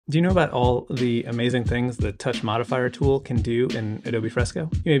Do you know about all the amazing things the Touch Modifier tool can do in Adobe Fresco?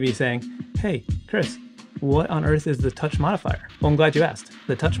 You may be saying, hey, Chris, what on earth is the Touch Modifier? Well, I'm glad you asked.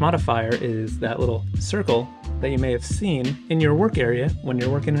 The Touch Modifier is that little circle that you may have seen in your work area when you're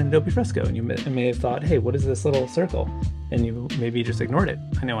working in Adobe Fresco, and you may have thought, hey, what is this little circle? And you maybe just ignored it.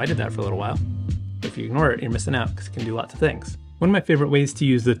 I know I did that for a little while. But if you ignore it, you're missing out because it can do lots of things. One of my favorite ways to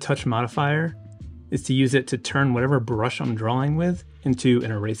use the Touch Modifier is to use it to turn whatever brush I'm drawing with into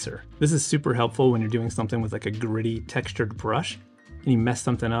an eraser. This is super helpful when you're doing something with like a gritty textured brush and you mess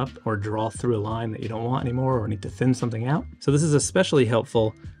something up or draw through a line that you don't want anymore or need to thin something out. So this is especially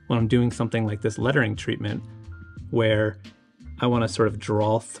helpful when I'm doing something like this lettering treatment where I want to sort of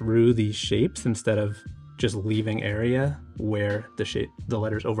draw through these shapes instead of just leaving area where the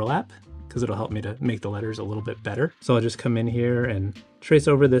letters overlap, because it'll help me to make the letters a little bit better. So I'll just come in here and trace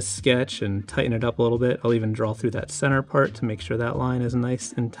over this sketch and tighten it up a little bit. I'll even draw through that center part to make sure that line is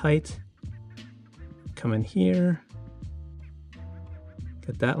nice and tight. Come in here,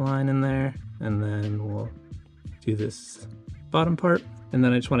 get that line in there, and then we'll do this bottom part. And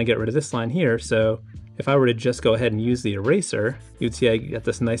then I just want to get rid of this line here. So if I were to just go ahead and use the eraser, you'd see I get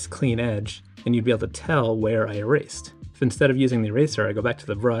this nice clean edge and you'd be able to tell where I erased. If instead of using the eraser, I go back to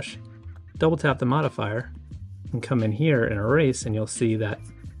the brush, double tap the modifier, and come in here and erase, and you'll see that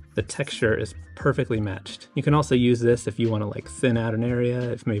the texture is perfectly matched. You can also use this if you want to like thin out an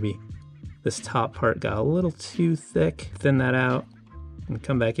area, if maybe this top part got a little too thick, thin that out, and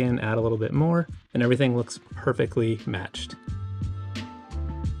come back in, add a little bit more, and everything looks perfectly matched.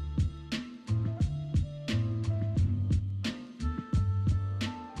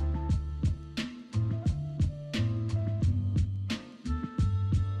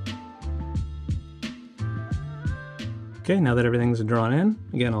 Okay, now that everything's drawn in,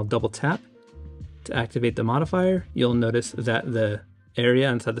 again, I'll double tap to activate the modifier. You'll notice that the area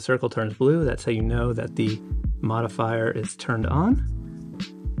inside the circle turns blue. That's how you know that the modifier is turned on.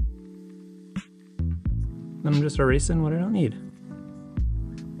 Then I'm just erasing what I don't need.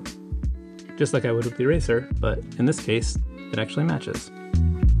 Just like I would with the eraser, but in this case, it actually matches.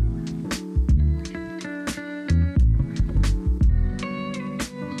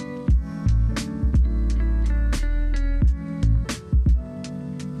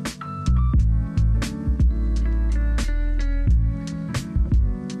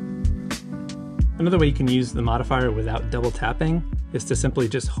 Another way you can use the modifier without double tapping is to simply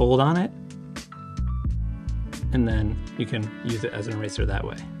just hold on it, and then you can use it as an eraser that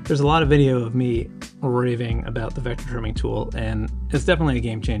way. There's a lot of video of me raving about the vector trimming tool, and it's definitely a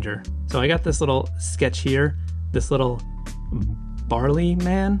game changer. So I got this little sketch here, this little barley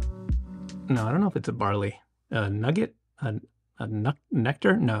man. No, I don't know if it's a barley. A nugget? A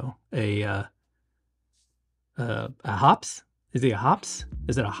nectar? No. A hops? Is he a hops?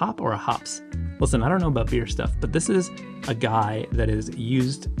 Is it a hop or a hops? Listen, I don't know about beer stuff, but this is a guy that is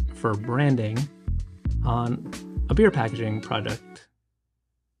used for branding on a beer packaging project.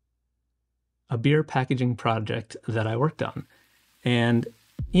 A beer packaging project that I worked on. And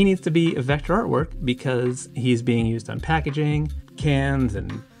he needs to be a vector artwork because he's being used on packaging, cans,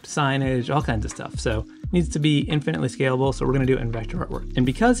 and signage, all kinds of stuff. So it needs to be infinitely scalable, so we're gonna do it in vector artwork. And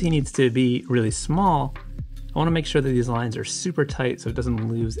because he needs to be really small, I want to make sure that these lines are super tight so it doesn't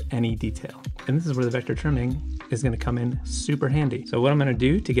lose any detail. And this is where the vector trimming is going to come in super handy. So what I'm going to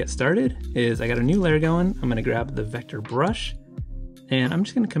do to get started is I got a new layer going. I'm going to grab the vector brush and I'm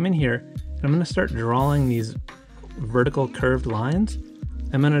just going to come in here and I'm going to start drawing these vertical curved lines.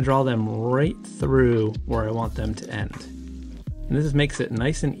 I'm going to draw them right through where I want them to end. And this makes it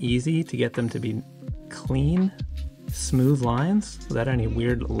nice and easy to get them to be clean, smooth lines without any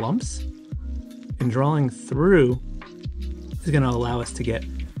weird lumps. And drawing through is going to allow us to get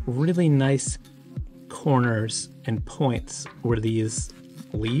really nice corners and points where these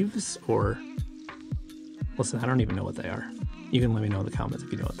leaves, or listen, I don't even know what they are. You can let me know in the comments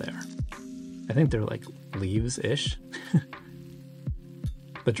if you know what they are. I think they're like leaves-ish.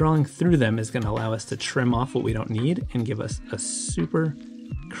 But drawing through them is going to allow us to trim off what we don't need and give us a super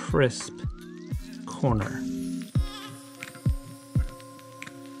crisp corner.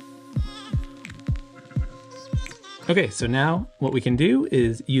 Okay, so now what we can do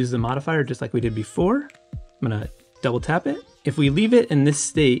is use the modifier just like we did before. I'm gonna double tap it. If we leave it in this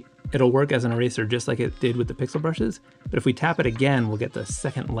state, it'll work as an eraser just like it did with the pixel brushes. But if we tap it again, we'll get the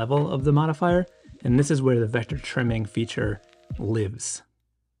second level of the modifier. And this is where the vector trimming feature lives.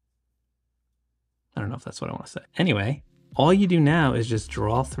 I don't know if that's what I want to say. Anyway, all you do now is just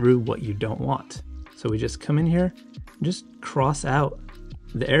draw through what you don't want. So we just come in here and just cross out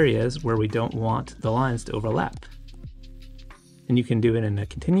the areas where we don't want the lines to overlap. And you can do it in a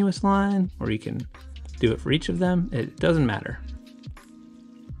continuous line, or you can do it for each of them. It doesn't matter.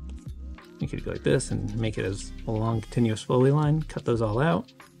 You could go like this and make it as a long continuous flowy line, cut those all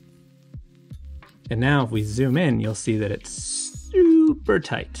out. And now if we zoom in, you'll see that it's super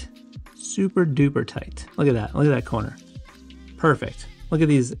tight, super duper tight. Look at that corner. Perfect. Look at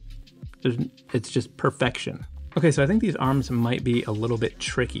these, it's just perfection. Okay, so I think these arms might be a little bit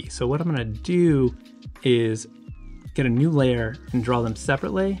tricky. So what I'm gonna do is get a new layer and draw them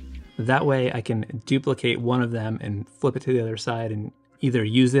separately. That way I can duplicate one of them and flip it to the other side and either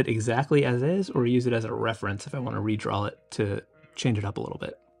use it exactly as is or use it as a reference if I want to redraw it to change it up a little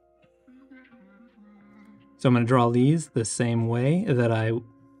bit. So I'm going to draw these the same way that I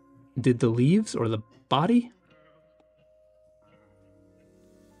did the leaves or the body.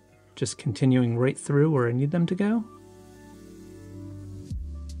 Just continuing right through where I need them to go.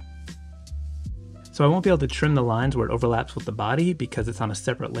 So I won't be able to trim the lines where it overlaps with the body because it's on a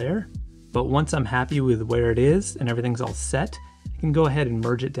separate layer. But once I'm happy with where it is and everything's all set, I can go ahead and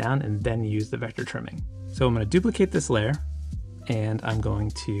merge it down and then use the vector trimming. So I'm going to duplicate this layer and I'm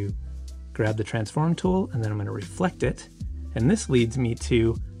going to grab the transform tool and then I'm going to reflect it. And this leads me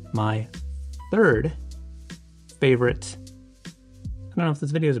to my third favorite. I don't know if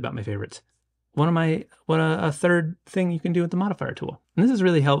this video is about my favorites. A third thing you can do with the modifier tool. And this is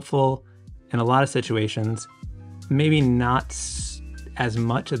really helpful in a lot of situations, maybe not as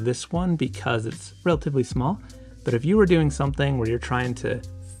much as this one because it's relatively small, but if you were doing something where you're trying to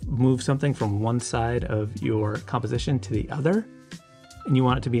move something from one side of your composition to the other, and you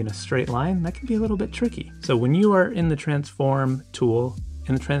want it to be in a straight line, that can be a little bit tricky. So when you are in the transform tool,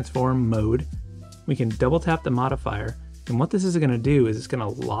 in the transform mode, we can double tap the modifier, and what this is gonna do is it's gonna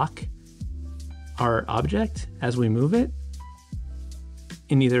lock our object as we move it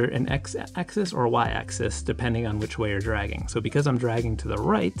in either an x-axis or y-axis, depending on which way you're dragging. So because I'm dragging to the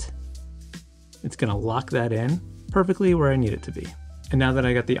right, it's gonna lock that in perfectly where I need it to be. And now that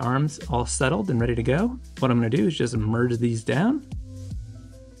I got the arms all settled and ready to go, what I'm gonna do is just merge these down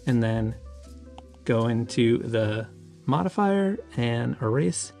and then go into the modifier and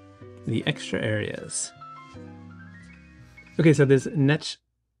erase the extra areas. Okay, so this next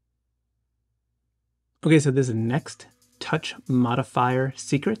touch modifier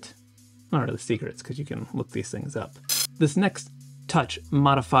secret, not really secrets because you can look these things up. This next touch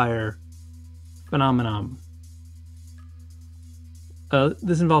modifier phenomenon,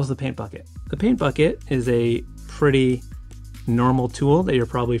 this involves the paint bucket. The paint bucket is a pretty normal tool that you're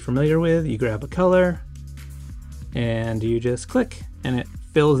probably familiar with. You grab a color and you just click and it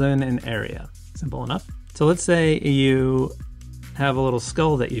fills in an area. Simple enough. So let's say you have a little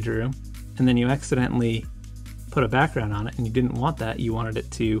skull that you drew and then you accidentally put a background on it and you didn't want that. You wanted it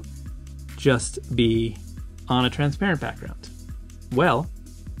to just be on a transparent background. Well,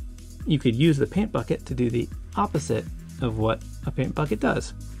 you could use the paint bucket to do the opposite of what a paint bucket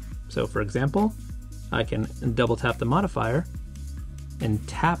does. So for example, I can double tap the modifier and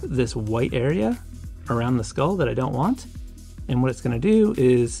tap this white area around the skull that I don't want. And what it's gonna do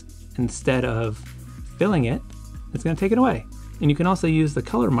is, instead of filling it, it's gonna take it away. And you can also use the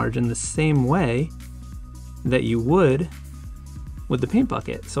color margin the same way that you would with the paint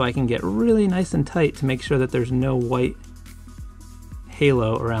bucket. So I can get really nice and tight to make sure that there's no white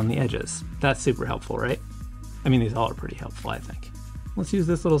halo around the edges. That's super helpful, right? I mean, these all are pretty helpful, I think. Let's use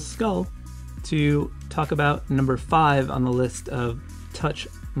this little skull to talk about number 5 on the list of touch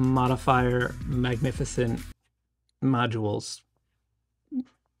modifier magnificent modules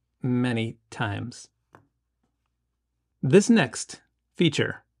many times. This next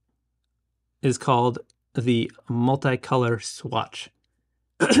feature is called the multicolor swatch.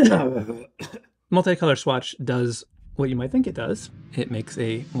 Multicolor swatch does what you might think it does. It makes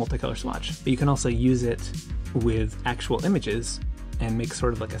a multicolor swatch, but you can also use it with actual images and make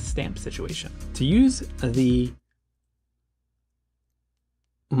sort of like a stamp situation. To use the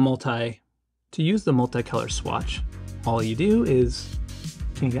multicolor swatch, all you do is,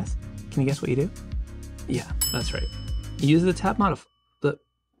 can you guess? Can you guess what you do? Yeah, that's right. You use the touch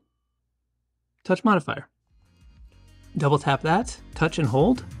modifier. Double tap that, touch and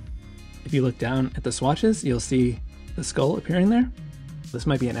hold. If you look down at the swatches, you'll see the skull appearing there. This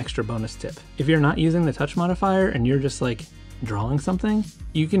might be an extra bonus tip. If you're not using the touch modifier and you're just like drawing something,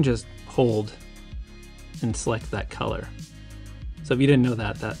 you can just hold and select that color. So if you didn't know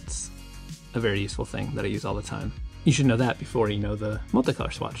that, that's a very useful thing that I use all the time. You should know that before you know the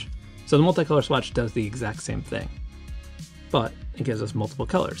multicolor swatch. So the multicolor swatch does the exact same thing, but it gives us multiple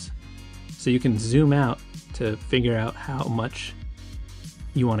colors. So you can zoom out to figure out how much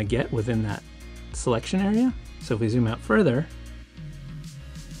you want to get within that selection area. So if we zoom out further,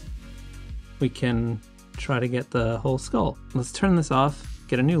 we can try to get the whole skull. Let's turn this off,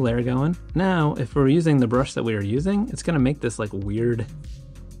 get a new layer going. Now, if we're using the brush that we are using, it's gonna make this like weird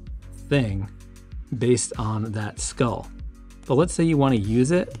thing based on that skull. But let's say you wanna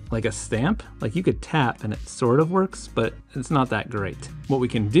use it like a stamp, like you could tap and it sort of works, but it's not that great. What we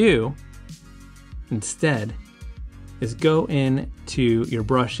can do instead is go into your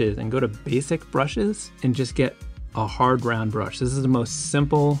brushes and go to basic brushes and just get a hard round brush. This is the most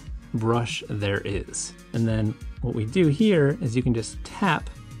simple brush there is. And then what we do here is you can just tap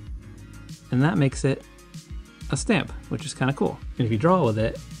and that makes it a stamp, which is kind of cool. And if you draw with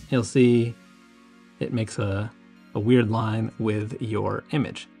it, you'll see it makes a weird line with your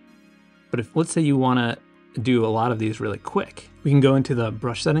image. But if, let's say you wanna do a lot of these really quick, we can go into the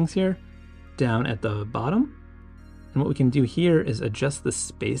brush settings here, down at the bottom. And what we can do here is adjust the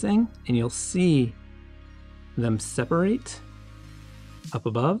spacing and you'll see them separate up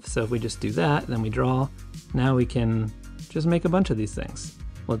above. So if we just do that, then we draw, now we can just make a bunch of these things.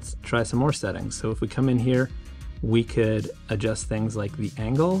 Let's try some more settings. So if we come in here, we could adjust things like the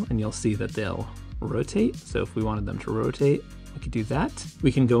angle and you'll see that they'll rotate. So if we wanted them to rotate, we could do that.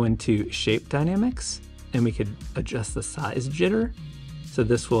 We can go into shape dynamics and we could adjust the size jitter. So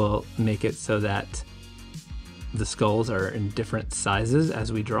this will make it so that the skulls are in different sizes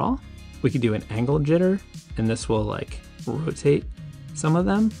as we draw. We could do an angle jitter and this will like rotate some of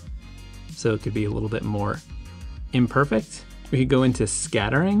them. So it could be a little bit more imperfect. We could go into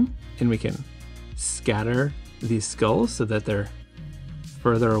scattering and we can scatter these skulls so that they're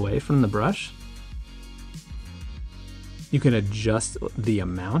further away from the brush. You can adjust the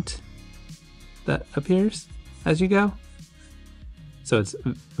amount that appears as you go. So it's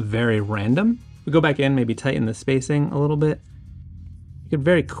very random. We go back in, maybe tighten the spacing a little bit. You could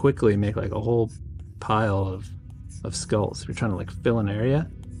very quickly make like a whole pile of skulls. If you're trying to like fill an area.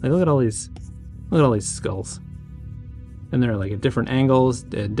 Like look at all these skulls. And they're like at different angles,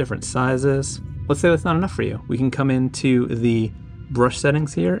 at different sizes. Let's say that's not enough for you. We can come into the brush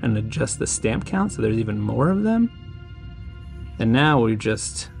settings here and adjust the stamp count so there's even more of them. And now we've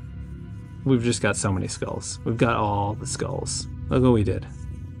just got so many skulls. We've got all the skulls. Look what we did.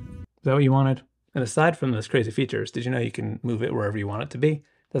 Is that what you wanted? And aside from those crazy features, did you know you can move it wherever you want it to be? It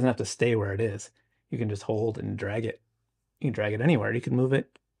doesn't have to stay where it is. You can just hold and drag it. You can drag it anywhere. You can move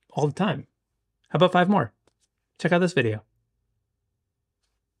it all the time. How about 5 more? Check out this video.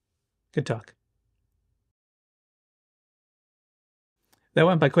 Good talk. That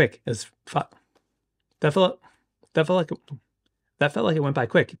went by quick. It was fun. That felt like it went by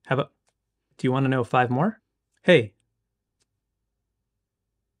quick. How about, do you want to know 5 more? Hey,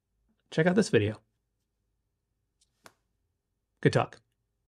 check out this video. Good talk.